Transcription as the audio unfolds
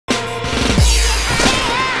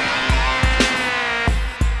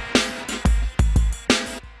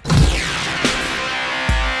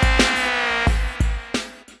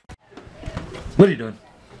What are you doing?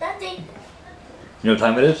 Nothing. You know what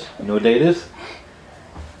time it is? You know what day it is?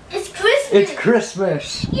 It's Christmas. It's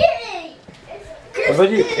Christmas. Yay! How about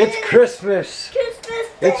you? It's Christmas. Christmas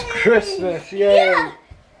Day. It's Christmas. Yay. Yeah.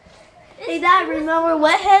 Hey Dad, remember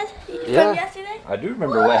Wethead from yesterday? I do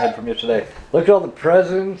remember Wethead from yesterday. Look at all the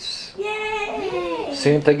presents Yay!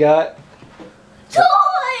 Santa got.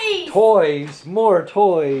 Toys! Toys. More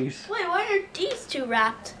toys. Wait, why are these two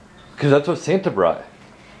wrapped? Because that's what Santa brought.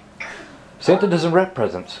 Santa doesn't wrap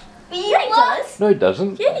presents. Yeah, he does. No, he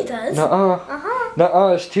doesn't. Yeah, he does. Nuh-uh. Uh-huh.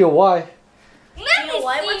 Nuh-uh, it's T-O-Y.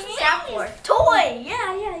 Why? What's it stand for? Toy.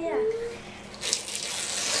 Yeah.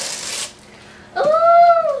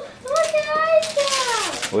 Oh, look at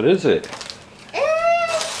that. What is it?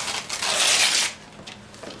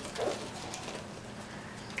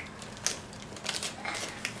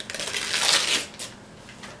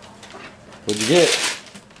 What'd you get?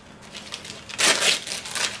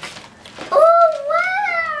 Oh,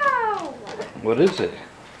 wow. What is it?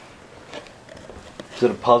 Is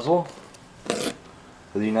it a puzzle?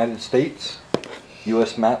 For the United States?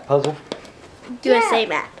 U.S. map puzzle? USA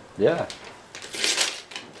map. Yeah.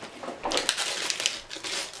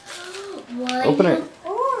 What Open it.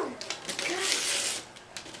 on?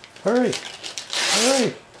 Hurry.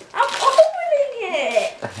 Hurry. I'm opening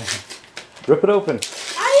it. Rip it open.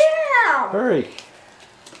 I am. Hurry.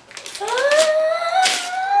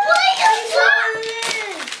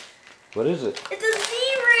 What is it? It's a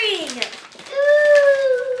Z-ring.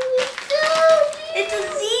 It's a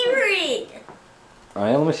Z-ring.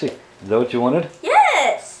 Alright, let me see. Is that what you wanted?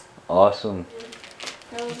 Yes. Awesome.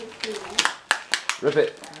 Rip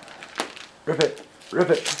it. Rip it. Rip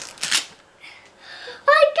it.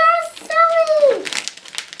 I got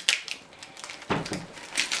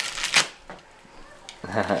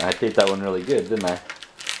something. I taped that one really good, didn't I?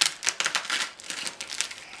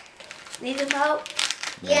 Need some help?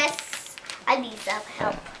 Yes. I need some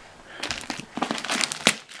help.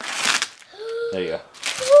 There you go.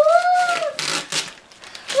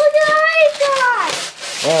 Look at what I got.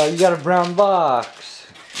 Well, you got a brown box.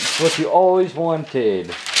 It's what you always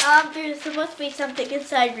wanted. There's supposed to be something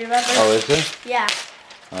inside, remember? Oh, is there? Yeah.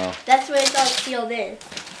 Oh. That's where it's all sealed in.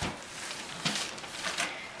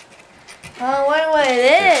 Oh, I wonder what it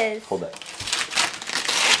Here, is. hold that.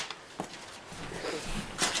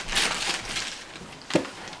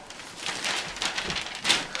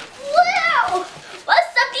 Wow! What's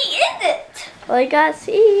something in it? Well, I gotta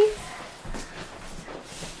see.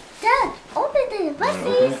 Dad, open it. What's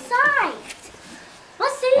inside?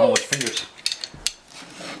 What's in Oh, it? with fingers.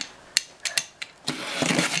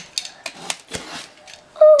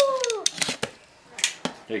 Ooh.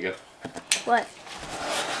 There you go. What?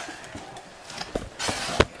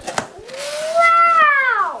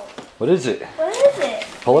 Wow! What is it? What is it?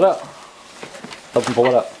 Pull it out. Help him pull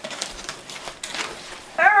it out.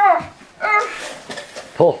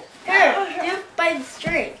 Pull. Here, do it by the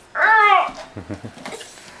string.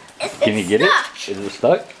 Can you get stuck. it? Is it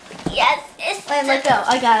stuck? Yes, it's Wait, let go.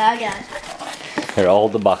 I got it. Here, I'll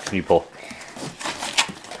hold the box and you pull.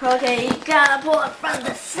 Okay, you gotta pull it from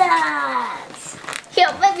the sides. Here,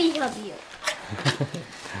 let me help you.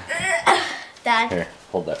 Dad. Here,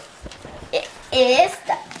 hold that. It is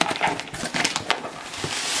stuck.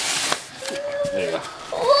 There you go.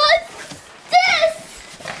 What's this?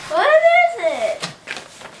 What is it?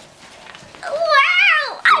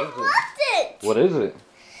 Wow! I loved it! What is it?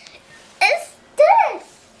 It's this!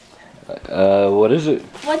 What is it?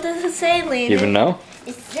 What does it say, Lena? You even know?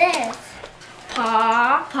 It says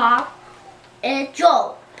Paw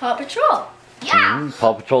Patrol. Paw Patrol. Yeah.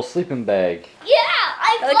 Paw Patrol sleeping bag. Yeah,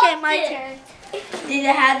 I loved it. Okay, my turn. Did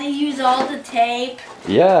it have to use all the tape?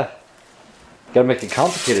 Yeah. Gotta make it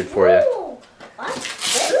complicated for you. Ooh, what's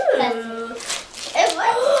this? It was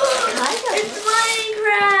kind of. It's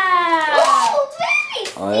Minecraft. Oh, let me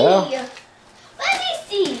see. Oh, yeah? Let me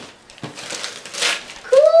see.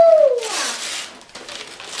 Cool.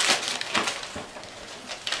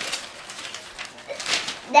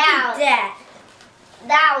 Now,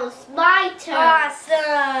 that was my turn.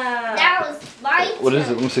 Awesome. That was my turn. What is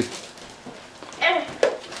it? Let me see.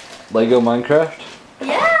 Lego Minecraft?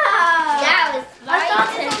 Yeah. That was my turn. I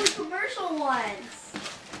thought it was the commercial ones.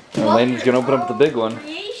 And Lane's gonna open up the big one.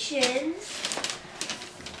 Creations.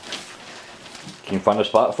 Can you find a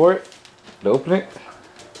spot for it? To open it?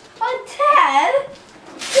 Ted.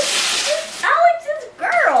 Alex is a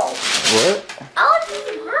girl. What? Alex is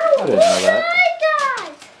a girl. I didn't know that. Oh my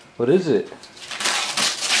God. What is it?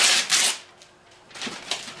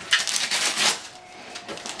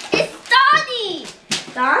 It's Donnie.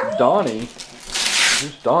 Donnie? Donnie?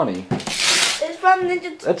 Who's Donnie? It's from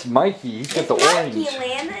Ninja. That's Mikey. He's got the orange. Mikey,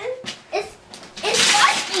 Landon. It's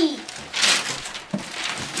Mikey.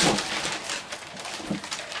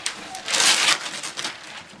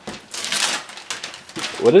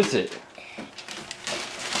 What is it?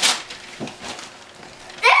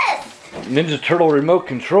 This. Ninja Turtle remote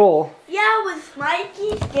control. Yeah, with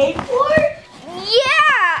Mikey's skateboard. Yeah,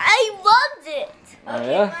 I loved it. Oh,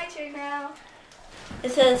 Okay, yeah? my turn now.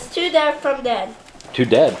 It says to dad from dad. To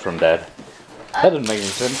dad from dad. That doesn't make any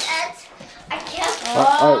sense. That's, I can't.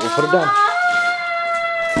 Alright, we'll put it down.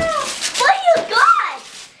 What you got?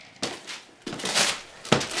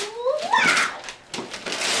 Wow.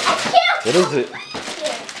 I can't. What is it?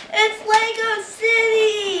 It's Lego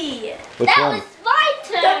City. Which That one? was my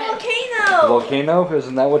The turn. volcano. Volcano?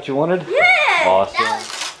 Isn't that what you wanted? Yeah. Awesome. That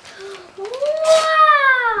was.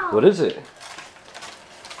 Wow. What is it?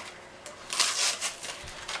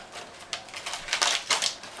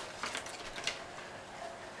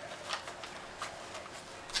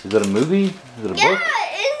 Is it a movie? Is it a book? Yeah,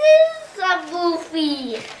 it is a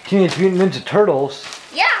movie. Teenage Mutant Ninja Turtles.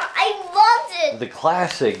 Yeah, I loved it. The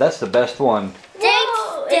classic. That's the best one.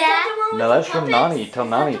 Whoa, is that Dad. the one with No, the that's from puppets? Nani. Tell Is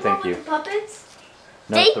that Nani the thank one you. with the puppets?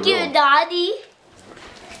 No, it's Thank the you, real one. Daddy.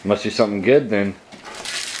 Must be something good then.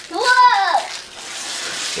 Whoa.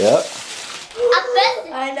 Yep.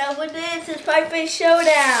 I know what it is. It's Pie Face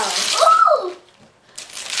Showdown. Ooh.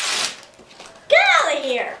 Get out of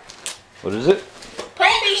here. What is it?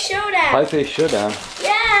 Pie Face Showdown. Pie Face Showdown.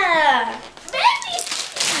 Yeah. Baby.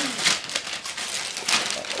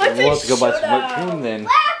 Pie We'll have Face to go buy some whipped Showdown. cream then.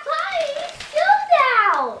 Wow, Pie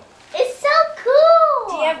Showdown. It's so cool.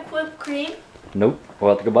 Do you have whipped cream? Nope. We'll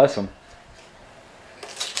have to go buy some.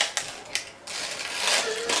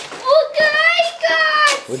 Look what I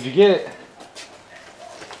got. What'd you get?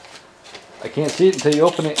 I can't see it until you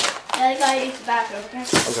open it. I gotta use the bathroom.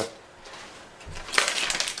 Okay. Okay.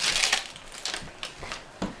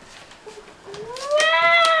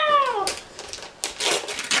 Wow.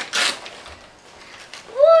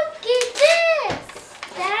 Look at this,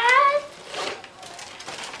 Dad.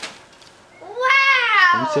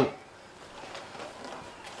 Wow. Let me see.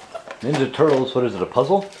 Ninja Turtles, what is it, a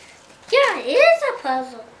puzzle? Yeah, it is a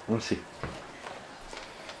puzzle. Let me see.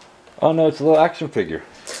 Oh no, it's a little action figure.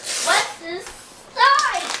 What's this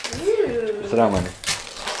side? Ooh. Sit down, Lenny.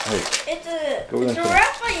 Hey, It's a Go it's a inside.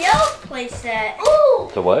 Raphael playset. Ooh.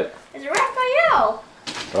 it's a what? It's a Raphael.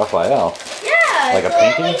 Raphael. Yeah. Like it's a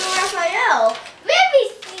painting? Like a Raphael. Let me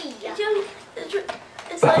see.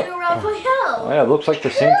 It's like a Raphael. Oh yeah, it looks like the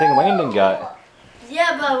same thing Landon got.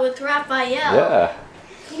 Yeah, but with Raphael. Yeah.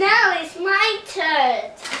 Now it's my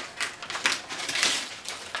turn.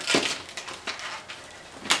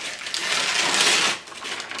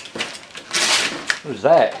 What is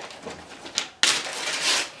that?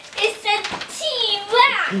 It's a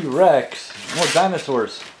T-Rex. T-Rex. More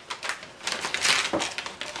dinosaurs.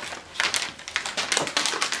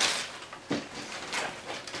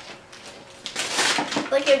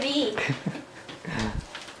 Look at me.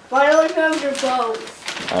 Finally found your bones.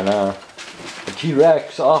 I know. A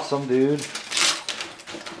T-Rex. Awesome, dude.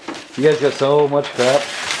 You guys got so much crap.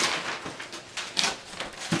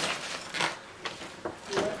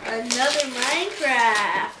 Another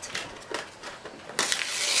Minecraft.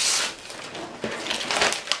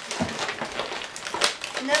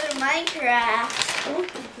 Another Minecraft.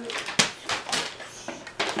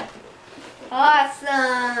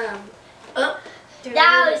 Awesome. Oh,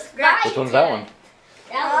 That was my Which one's that one?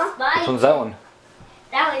 That was my Which one's that one?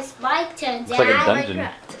 That was my turn. Looks like a Dad. dungeon.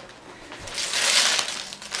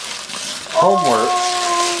 Homework.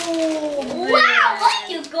 Wow, what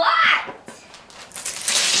you got?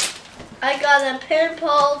 I got a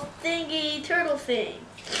pinball thingy turtle thing.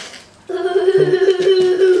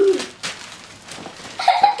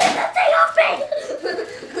 Stay off me!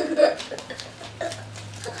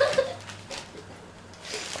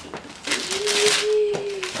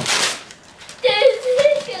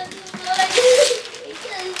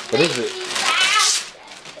 What is it?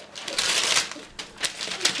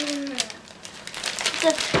 It's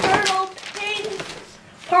a turtle ping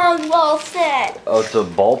pong ball set. Oh, it's a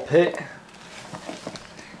ball pit?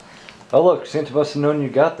 Oh look, Santa must have known you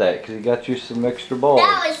got that because he got you some extra balls.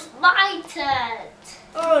 That was my turn.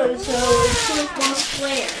 Oh, so it's just one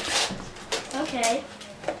square. Okay.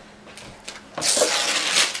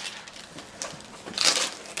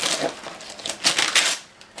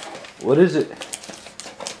 What is it?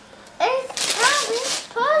 It's Tommy's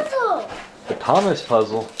puzzle. The Thomas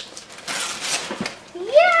puzzle.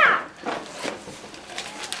 Yeah.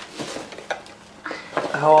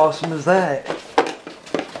 How awesome is that?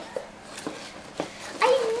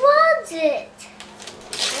 I loved it.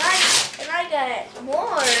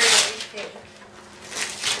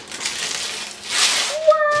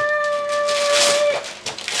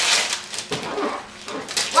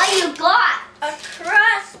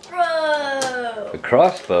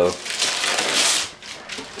 crossbow.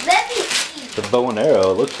 Let me see. It's a bow and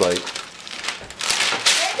arrow, it looks like.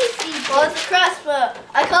 Let me see. Well, it's a crossbow.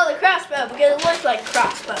 I call it a crossbow because it looks like a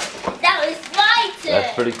crossbow. That was my turn.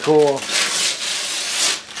 That's pretty cool.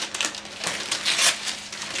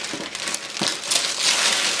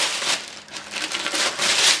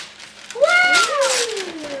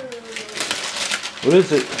 What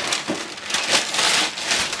is it?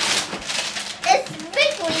 It's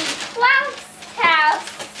Mickey's Clubhouse.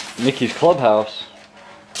 Mickey's Clubhouse.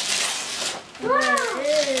 Wow.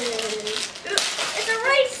 It's a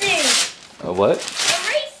racing. A what? A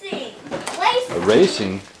racing. A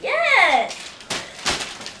racing? Yes.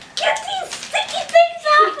 Get these sticky things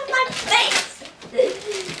off of my face.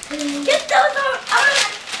 Get those out of my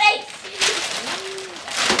face.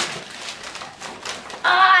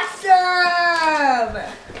 Awesome.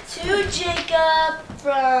 To Jacob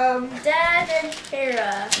from Dad and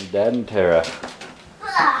Tara. Dad and Tara.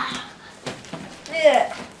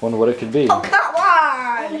 Yeah. Wonder what it could be. Oh, come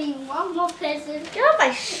on. Only one more present. Get off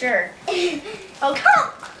my shirt. Oh, come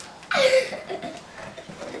on.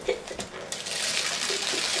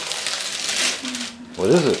 What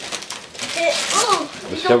is it? Oh,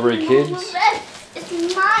 Discovery it's only one Kids? more present. It's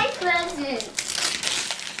my present.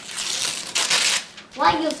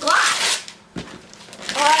 What you got?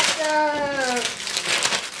 Awesome.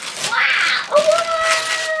 Wow.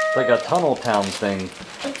 It's like a tunnel town thing.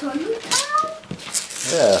 A tunnel town?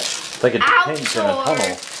 Yeah. It's like a tent in a tunnel.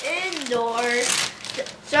 Outdoors. Indoors.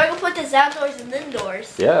 So I can put this outdoors and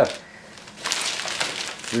indoors. Yeah.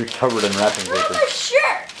 You're covered in wrapping Where's paper. my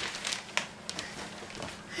shirt?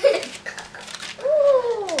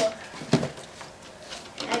 Ooh.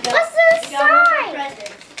 What's inside?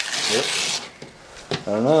 Yep. I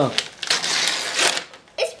don't know.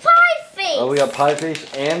 It's pie face. Oh, we got Pie Face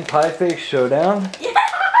and Pie Face Showdown. Yeah.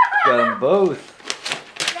 Got them both.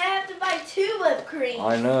 I have to buy 2 whipped cream.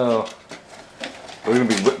 I know. We're gonna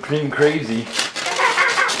be whipped cream crazy.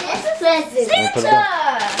 This is present. Wanna put it down?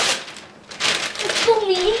 Santa. It's for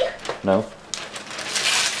me. No.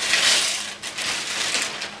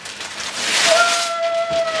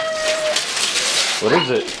 What is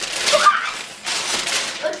it?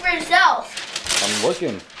 Look for yourself. I'm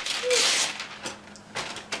looking.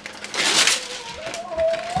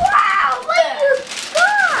 Wow, what you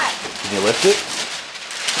got? Can you lift it?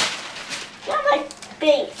 Get on my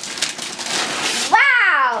face.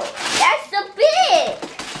 Wow, that's so big.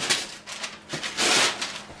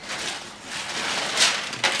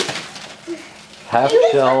 Half You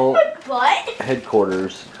hit shell my butt.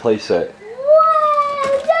 headquarters playset. Wow,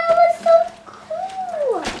 that was so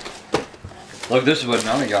cool. Look, this is what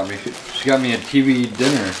Nana got me. She got me a TV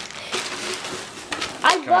dinner.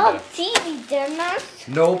 I Kinda. love TV dinners.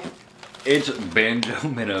 Nope. It's banjo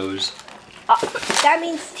minnows. That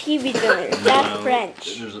means TV dinner. That's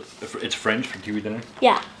French. It's French for TV dinner?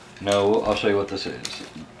 Yeah. No, I'll show you what this is.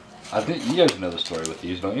 I think you guys know the story with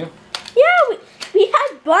these, don't you? Yeah, we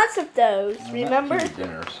had bunch of those. Not Remember? TV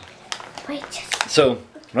dinners. Wait, just So,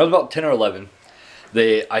 when I was about 10 or 11,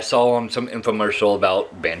 I saw on some infomercial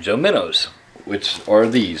about banjo minnows, which are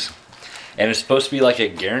these. And it's supposed to be like a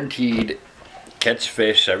guaranteed catch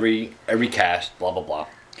fish every cast, blah, blah, blah.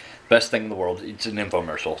 Best thing in the world. It's an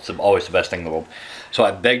infomercial. It's always the best thing in the world. So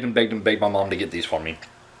I begged my mom to get these for me.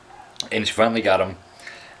 And she finally got them.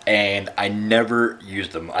 And I never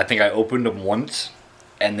used them. I think I opened them once.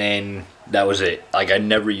 And then that was it. Like, I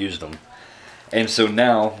never used them. And so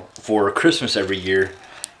now, for Christmas every year,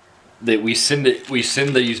 that we send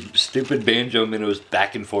these stupid banjo minnows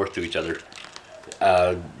back and forth to each other.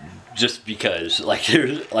 Just because.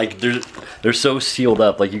 They're so sealed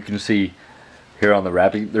up. Like you can see here on the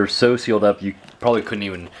wrapping, they're so sealed up you probably couldn't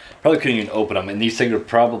even open them. And these things are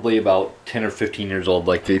probably about 10 or 15 years old.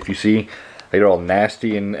 Like if you see, they're all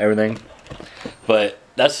nasty and everything. But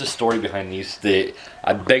that's the story behind these.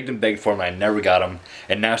 I begged and begged for them, and I never got them.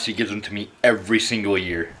 And now she gives them to me every single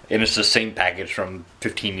year, and it's the same package from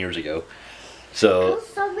 15 years ago. So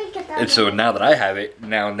now that I have it,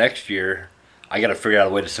 now next year I got to figure out a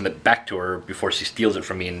way to send it back to her before she steals it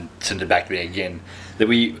from me and sends it back to me again. That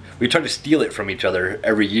we try to steal it from each other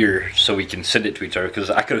every year so we can send it to each other. Because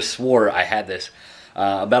I could have swore I had this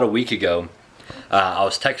about a week ago. I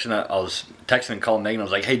was texting and calling Megan. I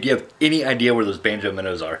was like, "Hey, do you have any idea where those banjo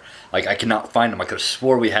minnows are? Like, I cannot find them. I could have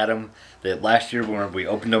swore we had them. That last year when we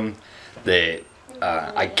opened them,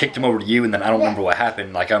 I kicked them over to you, and then I don't remember what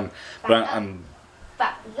happened. Like I'm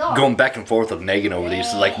going back and forth with Megan over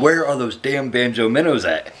these. Like, where are those damn banjo minnows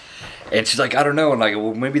at? And she's like, I don't know. And like,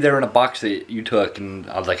 well, maybe they're in a box that you took. And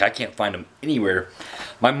I was like, I can't find them anywhere.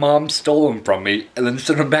 My mom stole them from me and then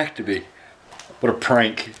sent them back to me. What a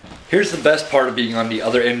prank. Here's the best part of being on the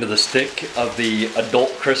other end of the stick of the adult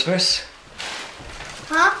Christmas.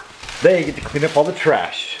 Huh? They get to clean up all the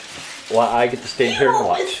trash while I get to stand here and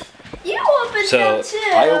watch. You opened them too.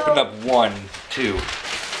 I opened up 1, 2.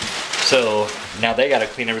 So now they gotta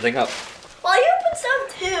clean everything up. Well, you opened some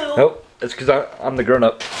too. Nope, it's because I'm the grown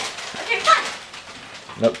up. Okay,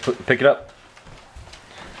 fine. Nope, pick it up.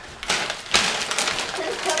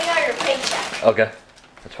 It's coming out of your paycheck. Okay,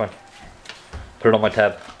 that's fine. Put it on my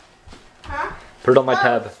tab. Huh? Put it on my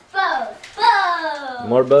tab. Bows.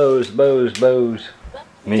 More bows.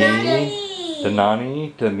 Me, Daddy. to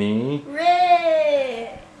Nani, to me,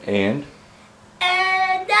 Ray. and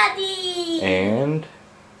Daddy. and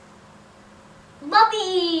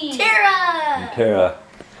Bubby. Tara. Tara.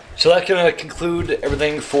 So that's gonna conclude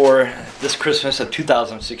everything for this Christmas of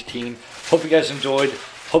 2016. Hope you guys enjoyed.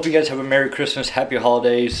 Hope you guys have a Merry Christmas, Happy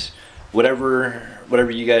Holidays, whatever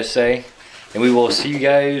you guys say. And we will see you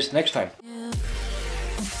guys next time.